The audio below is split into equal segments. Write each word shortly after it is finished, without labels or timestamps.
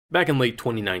Back in late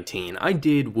 2019, I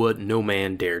did what no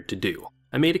man dared to do.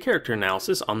 I made a character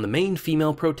analysis on the main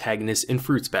female protagonist in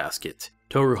Fruits Basket,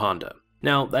 Tohru.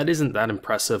 Now, that isn't that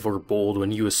impressive or bold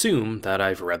when you assume that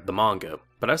I've read the manga,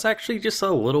 but I was actually just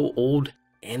a little old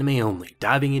anime only,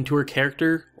 diving into her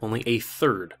character only a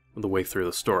third of the way through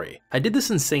the story. I did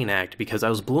this insane act because I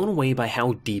was blown away by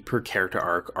how deep her character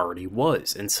arc already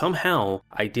was, and somehow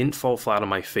I didn't fall flat on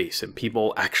my face and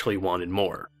people actually wanted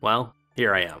more. Well,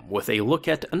 here I am, with a look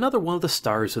at another one of the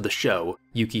stars of the show,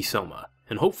 Yuki Sohma,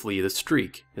 and hopefully the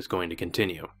streak is going to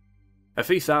continue. At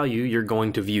face value, you're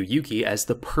going to view Yuki as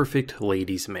the perfect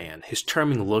ladies' man. His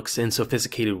charming looks and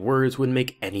sophisticated words would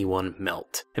make anyone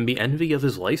melt, and be envy of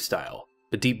his lifestyle.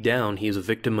 But deep down, he is a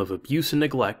victim of abuse and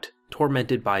neglect,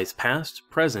 tormented by his past,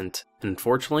 present, and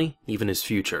unfortunately, even his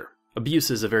future.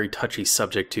 Abuse is a very touchy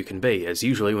subject to convey, as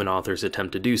usually when authors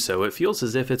attempt to do so, it feels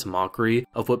as if it's mockery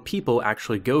of what people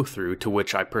actually go through, to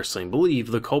which I personally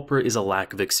believe the culprit is a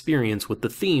lack of experience with the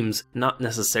themes, not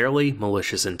necessarily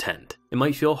malicious intent. It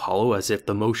might feel hollow, as if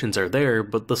the emotions are there,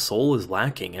 but the soul is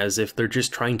lacking, as if they're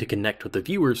just trying to connect with the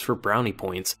viewers for brownie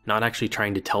points, not actually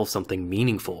trying to tell something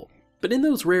meaningful. But in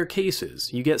those rare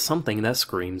cases, you get something that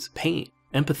screams pain,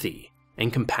 empathy,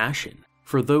 and compassion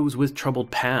for those with troubled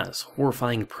pasts,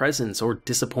 horrifying presents, or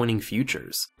disappointing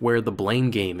futures, where the blame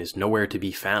game is nowhere to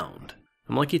be found.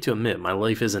 I'm lucky to admit my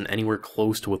life isn't anywhere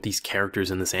close to what these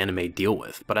characters in this anime deal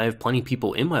with, but I have plenty of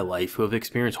people in my life who have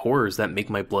experienced horrors that make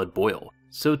my blood boil.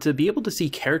 So to be able to see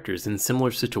characters in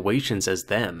similar situations as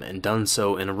them, and done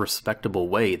so in a respectable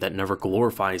way that never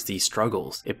glorifies these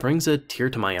struggles, it brings a tear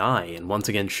to my eye and once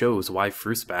again shows why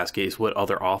Fruits Basket is what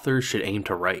other authors should aim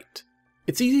to write.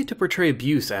 It's easy to portray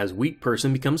abuse as weak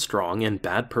person becomes strong and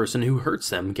bad person who hurts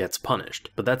them gets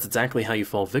punished, but that's exactly how you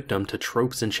fall victim to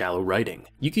tropes and shallow writing.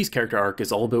 Yuki's character arc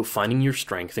is all about finding your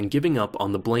strength and giving up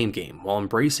on the blame game while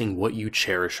embracing what you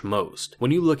cherish most. When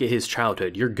you look at his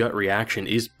childhood, your gut reaction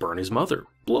is burn his mother,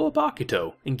 blow up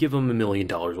Akito, and give him $1 million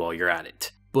while you're at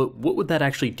it. But what would that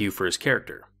actually do for his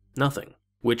character? Nothing.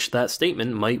 Which that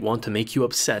statement might want to make you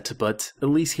upset, but at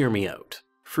least hear me out.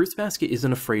 Fruits Basket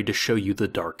isn't afraid to show you the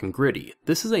dark and gritty.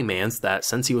 This is a man's that,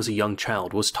 since he was a young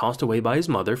child, was tossed away by his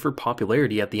mother for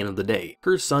popularity at the end of the day.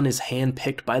 Her son is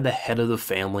handpicked by the head of the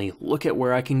family, look at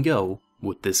where I can go,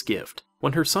 with this gift.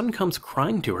 When her son comes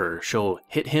crying to her, she'll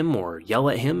hit him or yell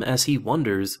at him as he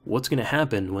wonders what's going to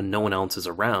happen when no one else is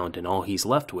around and all he's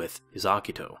left with is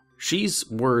Akito. She's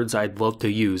words I'd love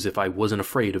to use if I wasn't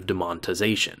afraid of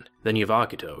demonetization. Then you have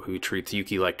Akito, who treats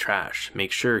Yuki like trash,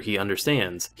 makes sure he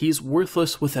understands he's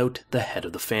worthless without the head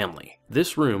of the family.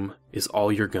 This room is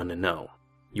all you're gonna know.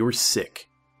 You're sick.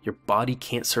 Your body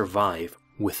can't survive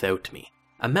without me.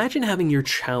 Imagine having your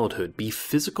childhood be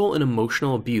physical and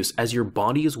emotional abuse as your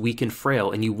body is weak and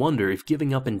frail and you wonder if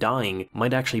giving up and dying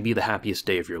might actually be the happiest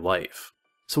day of your life.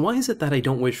 So why is it that I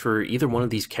don't wish for either one of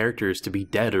these characters to be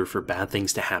dead or for bad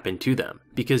things to happen to them?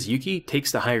 Because Yuki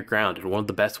takes the higher ground in one of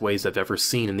the best ways I've ever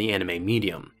seen in the anime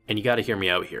medium. And you gotta hear me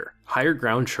out here. Higher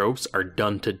ground tropes are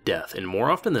done to death, and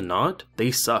more often than not, they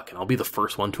suck, and I'll be the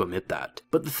first one to admit that.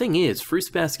 But the thing is, Fruits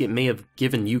Basket may have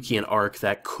given Yuki an arc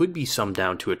that could be summed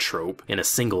down to a trope in a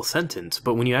single sentence,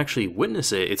 but when you actually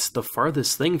witness it, it's the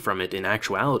farthest thing from it in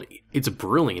actuality. It's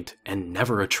brilliant, and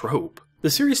never a trope. The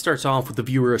series starts off with the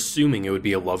viewer assuming it would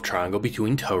be a love triangle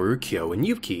between Tohru, Hsieh, and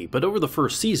Yuki, but over the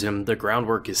first season, the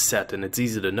groundwork is set and it's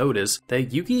easy to notice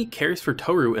that Yuki cares for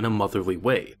Tohru in a motherly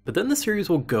way. But then the series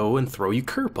will go and throw you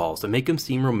curveballs and make him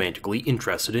seem romantically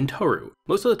interested in Tohru.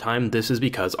 Most of the time, this is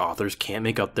because authors can't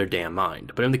make up their damn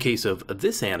mind, but in the case of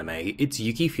this anime, it's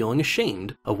Yuki feeling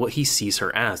ashamed of what he sees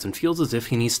her as and feels as if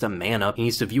he needs to man up, he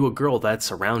needs to view a girl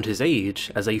that's around his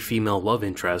age as a female love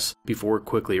interest, before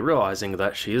quickly realizing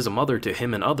that she is a mother to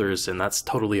him and others, and that's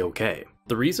totally okay.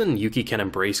 The reason Yuki can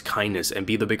embrace kindness and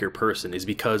be the bigger person is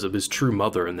because of his true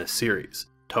mother in this series,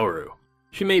 Tohru.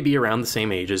 She may be around the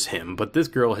same age as him, but this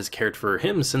girl has cared for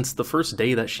him since the first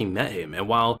day that she met him, and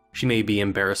while she may be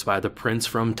embarrassed by the prince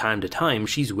from time to time,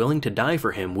 she's willing to die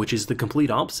for him, which is the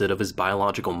complete opposite of his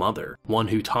biological mother, one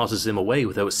who tosses him away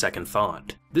without second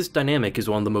thought. This dynamic is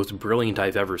one of the most brilliant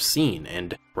I've ever seen,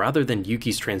 and rather than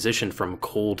Yuki's transition from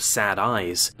cold, sad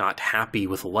eyes, not happy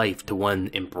with life, to one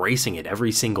embracing it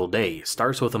every single day,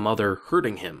 starts with a mother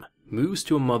hurting him, moves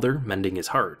to a mother mending his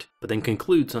heart, but then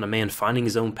concludes on a man finding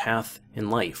his own path in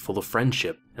life full of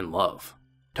friendship and love.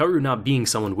 Tohru not being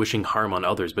someone wishing harm on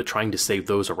others but trying to save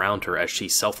those around her as she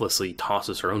selflessly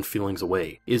tosses her own feelings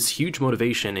away is huge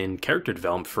motivation in character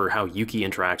development for how Yuki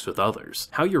interacts with others.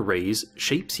 How you're raised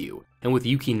shapes you, and with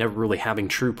Yuki never really having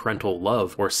true parental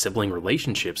love or sibling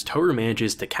relationships, Tohru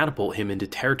manages to catapult him into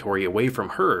territory away from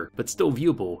her but still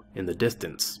viewable in the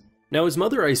distance. Now his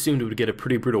mother I assumed would get a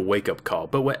pretty brutal wake-up call,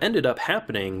 but what ended up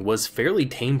happening was fairly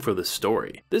tame for the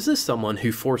story. This is someone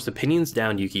who forced opinions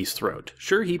down Yuki's throat.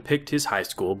 Sure, he picked his high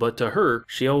school, but to her,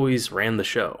 she always ran the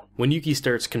show. When Yuki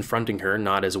starts confronting her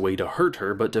not as a way to hurt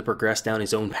her, but to progress down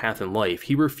his own path in life,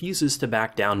 he refuses to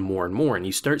back down more and more, and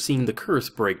you start seeing the curse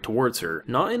break towards her,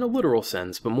 not in a literal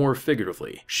sense, but more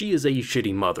figuratively. She is a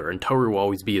shitty mother, and Tohru will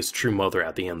always be his true mother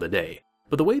at the end of the day.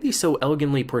 But the way they so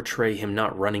elegantly portray him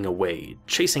not running away,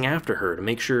 chasing after her to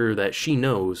make sure that she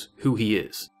knows who he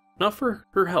is. Not for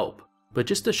her help, but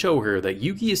just to show her that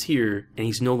Yuki is here and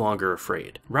he's no longer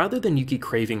afraid. Rather than Yuki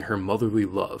craving her motherly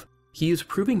love, he is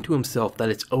proving to himself that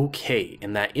it's okay,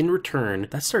 and that in return,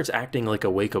 that starts acting like a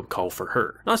wake-up call for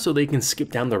her. Not so they can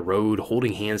skip down the road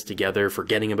holding hands together,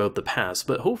 forgetting about the past,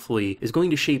 but hopefully is going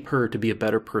to shape her to be a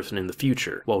better person in the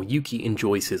future, while Yuki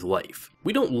enjoys his life.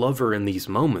 We don't love her in these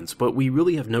moments, but we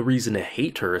really have no reason to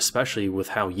hate her, especially with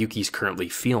how Yuki's currently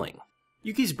feeling.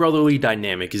 Yuki's brotherly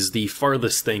dynamic is the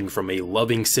farthest thing from a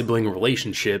loving sibling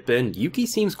relationship, and Yuki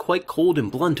seems quite cold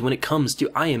and blunt when it comes to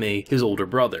Ayame, his older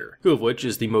brother, who of which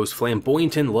is the most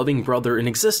flamboyant and loving brother in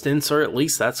existence, or at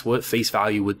least that's what face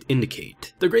value would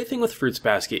indicate. The great thing with Fruits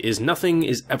Basket is nothing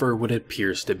is ever what it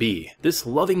appears to be. This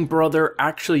loving brother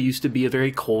actually used to be a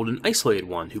very cold and isolated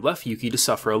one who left Yuki to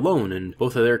suffer alone, and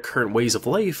both of their current ways of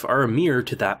life are a mirror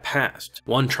to that past.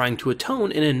 One trying to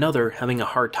atone and another having a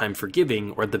hard time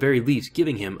forgiving, or at the very least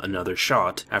giving him another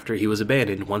shot after he was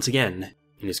abandoned once again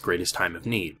in his greatest time of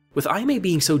need. With Ayame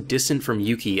being so distant from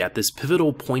Yuki at this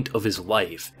pivotal point of his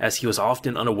life, as he was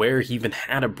often unaware he even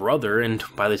had a brother, and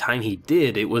by the time he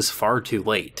did, it was far too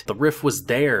late. The rift was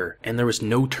there, and there was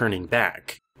no turning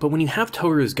back. But when you have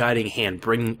Tohru's guiding hand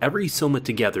bringing every Sohma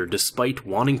together despite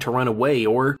wanting to run away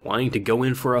or wanting to go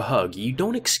in for a hug, you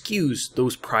don't excuse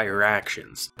those prior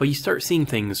actions. But you start seeing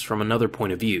things from another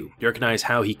point of view. You recognize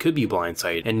how he could be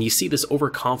blindsided, and you see this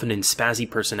overconfident, spazzy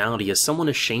personality as someone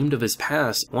ashamed of his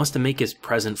past and wants to make his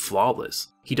present flawless.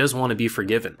 He does want to be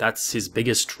forgiven. That's his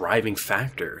biggest driving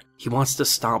factor. He wants to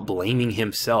stop blaming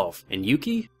himself. And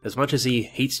Yuki, as much as he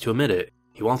hates to admit it,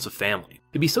 he wants a family.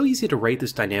 It'd be so easy to write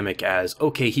this dynamic as,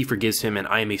 okay, he forgives him and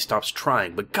Ayame stops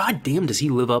trying, but goddamn does he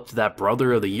live up to that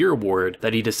Brother of the Year award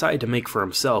that he decided to make for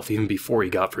himself even before he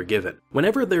got forgiven.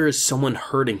 Whenever there is someone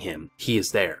hurting him, he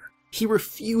is there. He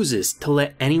refuses to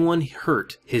let anyone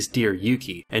hurt his dear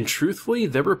Yuki, and truthfully,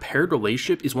 their repaired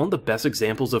relationship is one of the best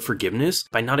examples of forgiveness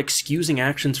by not excusing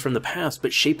actions from the past,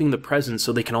 but shaping the present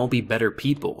so they can all be better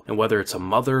people. And whether it's a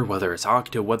mother, whether it's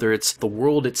Akito, whether it's the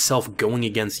world itself going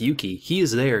against Yuki, he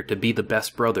is there to be the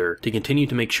best brother, to continue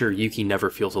to make sure Yuki never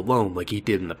feels alone like he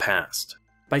did in the past.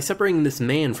 By separating this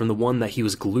man from the one that he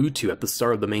was glued to at the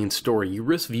start of the main story, you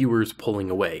risk viewers pulling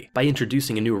away. By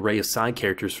introducing a new array of side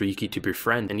characters for Yuki to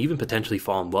befriend and even potentially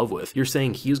fall in love with, you're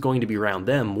saying he is going to be around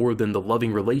them more than the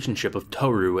loving relationship of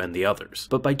Tohru and the others.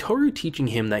 But by Tohru teaching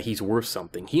him that he's worth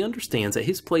something, he understands that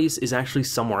his place is actually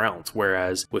somewhere else,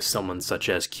 whereas with someone such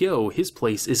as Kyo, his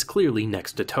place is clearly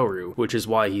next to Tohru, which is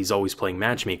why he's always playing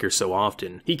matchmaker so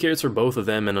often. He cares for both of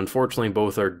them, and unfortunately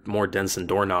both are more dense than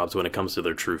doorknobs when it comes to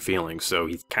their true feelings, so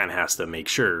he kind of has to make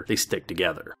sure they stick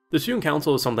together. The Student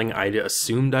Council is something I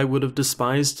assumed I would have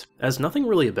despised, as nothing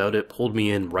really about it pulled me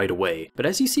in right away, but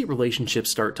as you see relationships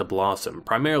start to blossom,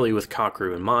 primarily with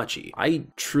Kakeru and Machi, I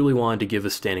truly wanted to give a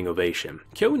standing ovation.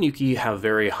 Kyo and Yuki have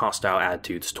very hostile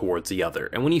attitudes towards the other,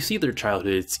 and when you see their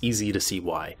childhood, it's easy to see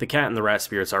why. The cat and the rat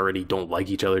spirits already don't like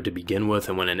each other to begin with,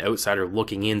 and when an outsider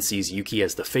looking in sees Yuki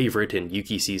as the favorite and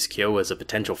Yuki sees Kyo as a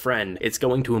potential friend, it's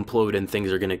going to implode and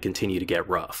things are going to continue to get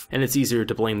rough. And it's easier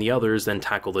to blame the others than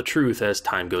tackle the truth as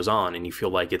time goes on and you feel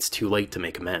like it's too late to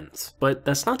make amends. But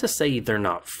that's not to say they're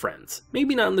not friends.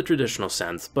 Maybe not in the traditional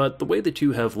sense, but the way the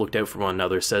two have looked out for one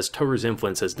another says Tohru's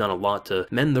influence has done a lot to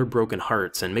mend their broken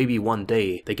hearts, and maybe one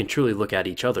day they can truly look at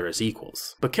each other as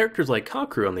equals. But characters like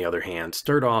Kakeru, on the other hand,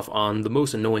 start off on the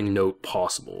most annoying note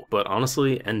possible, but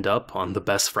honestly end up on the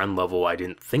best friend level I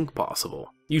didn't think possible.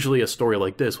 Usually a story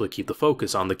like this would keep the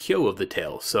focus on the Kyo of the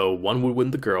tale, so one would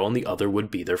win the girl and the other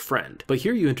would be their friend. But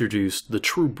here you introduce the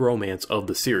true bromance of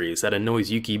the series that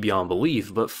annoys Yuki beyond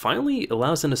belief, but finally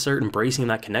allows him to start embracing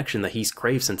that connection that he's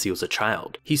craved since he was a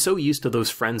child. He's so used to those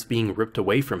friends being ripped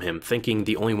away from him, thinking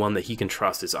the only one that he can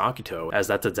trust is Akito, as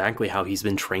that's exactly how he's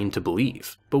been trained to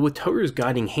believe. But with Tohru's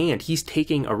guiding hand, he's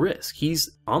taking a risk.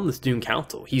 He's on the Student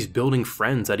Council. He's building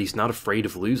friends that he's not afraid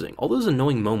of losing. All those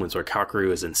annoying moments where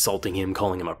Kakeru is insulting him,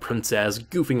 calling him a princess,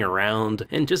 goofing around,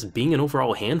 and just being an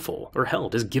overall handful, or hell,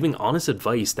 just giving honest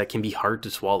advice that can be hard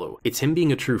to swallow. It's him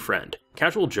being a true friend.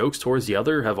 Casual jokes towards the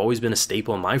other have always been a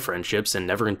staple in my friendships and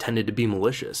never intended to be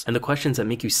malicious, and the questions that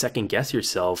make you second guess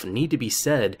yourself need to be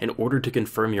said in order to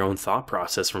confirm your own thought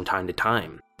process from time to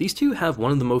time. These two have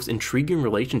one of the most intriguing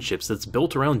relationships that's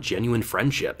built around genuine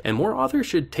friendship, and more authors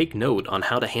should take note on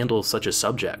how to handle such a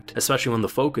subject, especially when the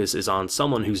focus is on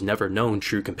someone who's never known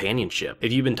true companionship.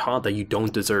 If you've been taught that you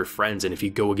don't deserve friends and if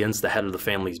you go against the head of the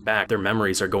family's back, their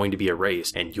memories are going to be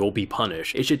erased and you'll be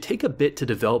punished, it should take a bit to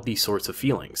develop these sorts of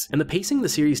feelings. And the pacing the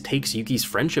series takes Yuki's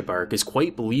friendship arc is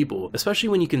quite believable, especially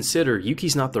when you consider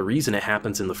Yuki's not the reason it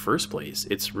happens in the first place.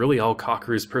 It's really all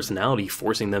Kakeru's personality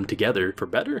forcing them together, for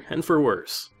better and for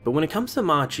worse. But when it comes to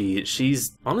Machi,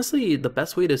 she's honestly, the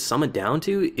best way to sum it down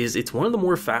to is it's one of the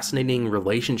more fascinating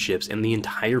relationships in the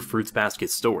entire Fruits Basket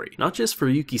story. Not just for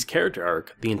Yuki's character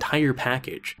arc, the entire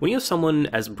package. When you have someone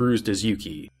as bruised as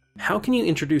Yuki, how can you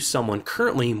introduce someone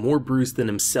currently more bruised than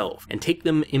himself and take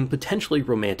them in potentially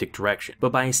romantic direction?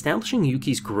 But by establishing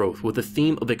Yuki's growth with the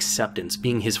theme of acceptance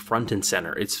being his front and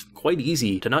center, it's quite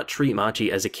easy to not treat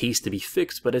Machi as a case to be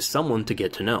fixed, but as someone to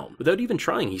get to know. Without even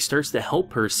trying, he starts to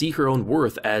help her see her own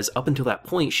worth, as up until that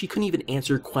point she couldn't even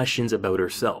answer questions about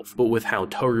herself. But with how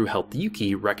Tohru helped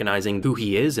Yuki, recognizing who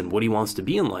he is and what he wants to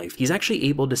be in life, he's actually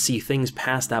able to see things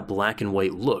past that black and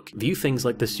white look, view things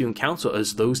like the student council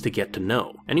as those to get to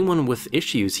know. Anyone with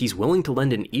issues, he's willing to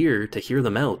lend an ear to hear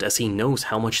them out, as he knows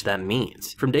how much that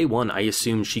means. From day one, I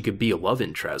assumed she could be a love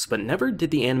interest, but never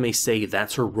did the anime say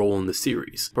that's her role in the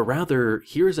series. But rather,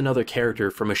 here's another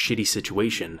character from a shitty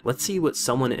situation. Let's see what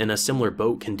someone in a similar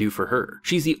boat can do for her.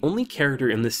 She's the only character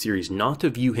in this series not to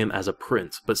view him as a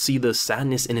prince, but see the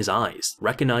sadness in his eyes,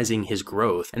 recognizing his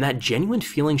growth, and that genuine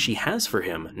feeling she has for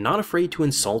him, not afraid to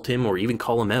insult him or even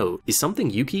call him out, is something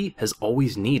Yuki has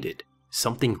always needed.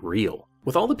 Something real.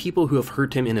 With all the people who have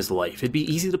hurt him in his life, it'd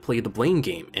be easy to play the blame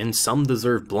game, and some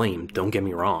deserve blame, don't get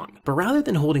me wrong. But rather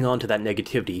than holding on to that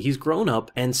negativity, he's grown up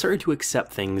and started to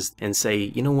accept things and say,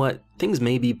 you know what, things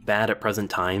may be bad at present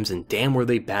times, and damn were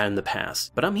they bad in the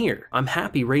past, but I'm here, I'm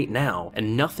happy right now,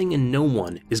 and nothing and no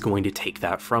one is going to take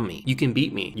that from me. You can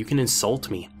beat me, you can insult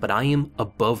me, but I am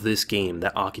above this game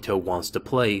that Akito wants to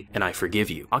play, and I forgive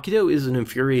you. Akito is an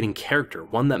infuriating character,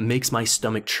 one that makes my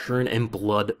stomach churn and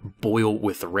blood boil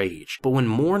with rage. But when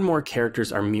more and more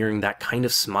characters are mirroring that kind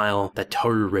of smile that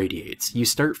Tohru radiates, you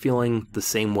start feeling the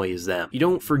same way as them. You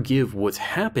don't forgive what's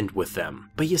happened with them,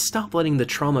 but you stop letting the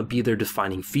trauma be their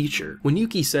defining feature. When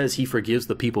Yuki says he forgives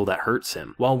the people that hurts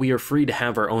him, while we are free to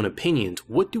have our own opinions,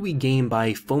 what do we gain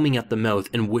by foaming at the mouth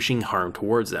and wishing harm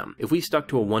towards them? If we stuck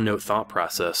to a one-note thought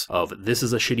process of this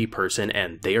is a shitty person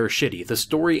and they are shitty, the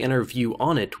story and our view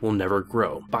on it will never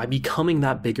grow. By becoming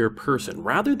that bigger person,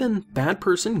 rather than bad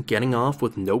person getting off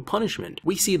with no punishment,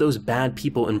 we see those bad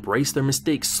people embrace their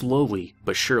mistakes slowly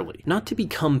but surely. Not to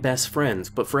become best friends,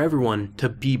 but for everyone to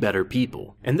be better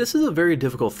people. And this is a very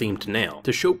difficult theme to nail,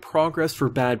 to show progress for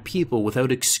bad people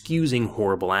without excusing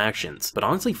horrible actions. But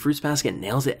honestly, Fruits Basket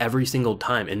nails it every single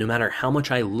time, and no matter how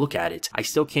much I look at it, I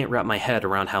still can't wrap my head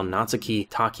around how Natsuki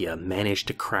Takia managed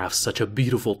to craft such a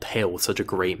beautiful tale with such a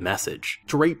great message.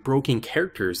 To write broken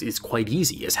characters is quite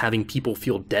easy, as having people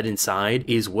feel dead inside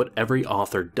is what every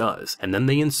author does, and then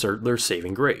they insert their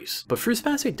saving grace. But Fruits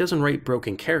Basket doesn't write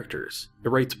broken characters. It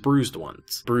writes bruised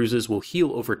ones. Bruises will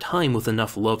heal over time with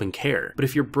enough love and care, but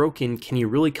if you're broken, can you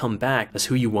really come back as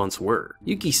who you once were?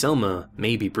 Yuki Sohma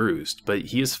may be bruised, but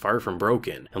he is far from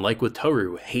broken, and like with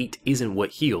Tohru, hate isn't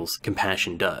what heals,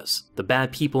 compassion does. The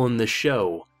bad people in this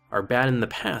show are bad in the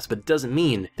past, but it doesn't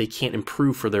mean they can't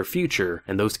improve for their future,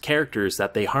 and those characters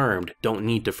that they harmed don't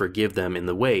need to forgive them in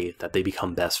the way that they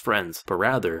become best friends, but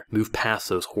rather move past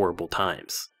those horrible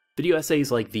times. Video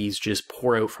essays like these just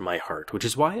pour out from my heart, which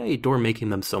is why I adore making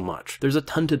them so much. There's a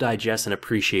ton to digest and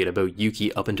appreciate about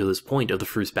Yuki up until this point of the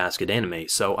Fruits Basket anime,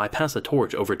 so I pass the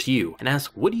torch over to you and ask,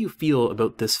 what do you feel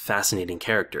about this fascinating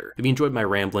character? If you enjoyed my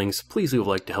ramblings, please leave a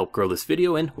like to help grow this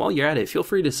video, and while you're at it, feel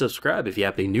free to subscribe if you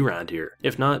happen to be new around here.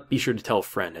 If not, be sure to tell a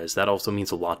friend, as that also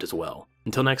means a lot as well.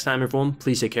 Until next time everyone,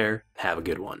 please take care, have a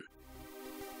good one.